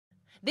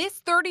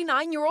This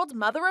 39-year-old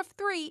mother of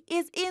three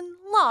is in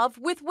love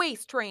with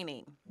waist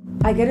training.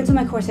 I get into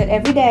my corset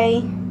every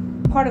day,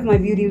 part of my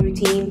beauty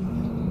routine,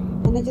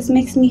 and it just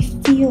makes me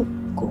feel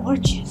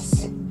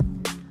gorgeous.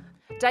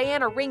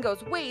 Diana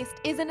Ringo's waist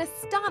is an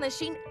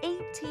astonishing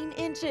 18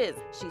 inches.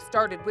 She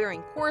started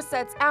wearing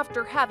corsets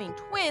after having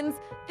twins,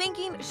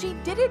 thinking she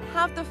didn't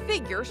have the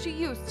figure she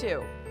used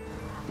to.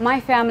 My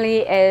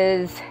family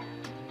is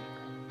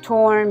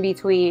torn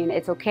between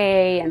it's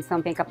okay and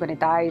some think I'm gonna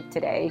die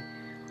today,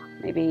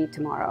 maybe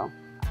tomorrow.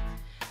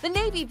 The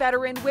Navy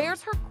veteran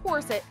wears her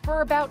corset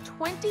for about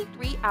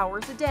 23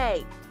 hours a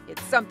day.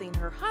 It's something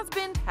her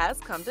husband has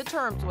come to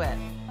terms with.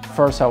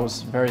 First, I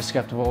was very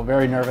skeptical,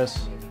 very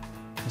nervous,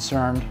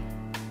 concerned,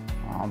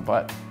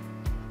 but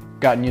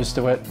gotten used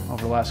to it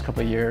over the last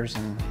couple of years,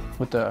 and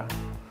with the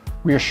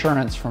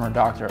reassurance from her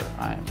doctor,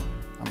 I'm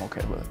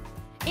okay with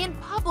it. In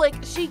public,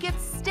 she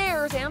gets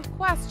stares and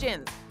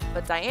questions,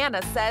 but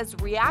Diana says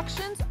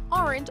reactions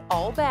aren't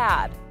all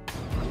bad.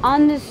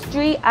 On the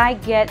street, I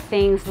get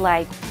things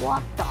like,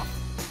 what the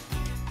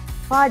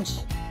fudge?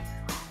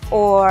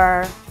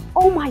 Or,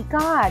 oh my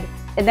God.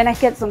 And then I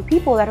get some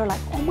people that are like,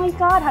 oh my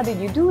God, how did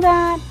you do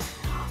that?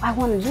 I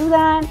want to do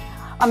that.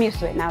 I'm used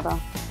to it now though.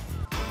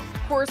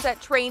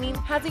 Corset training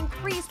has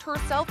increased her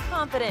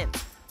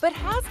self-confidence, but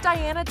has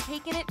Diana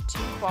taken it too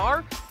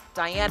far?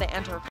 Diana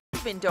and her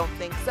husband don't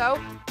think so,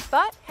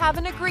 but have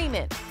an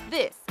agreement.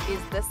 This is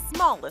the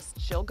smallest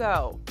she'll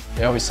go.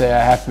 They always say, a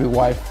happy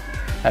wife,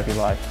 happy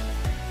life.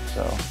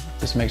 So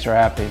this makes her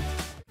happy.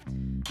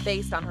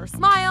 Based on her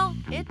smile,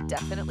 it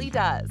definitely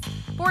does.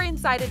 For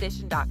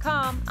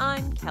InsideEdition.com,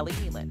 I'm Kelly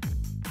Whelan.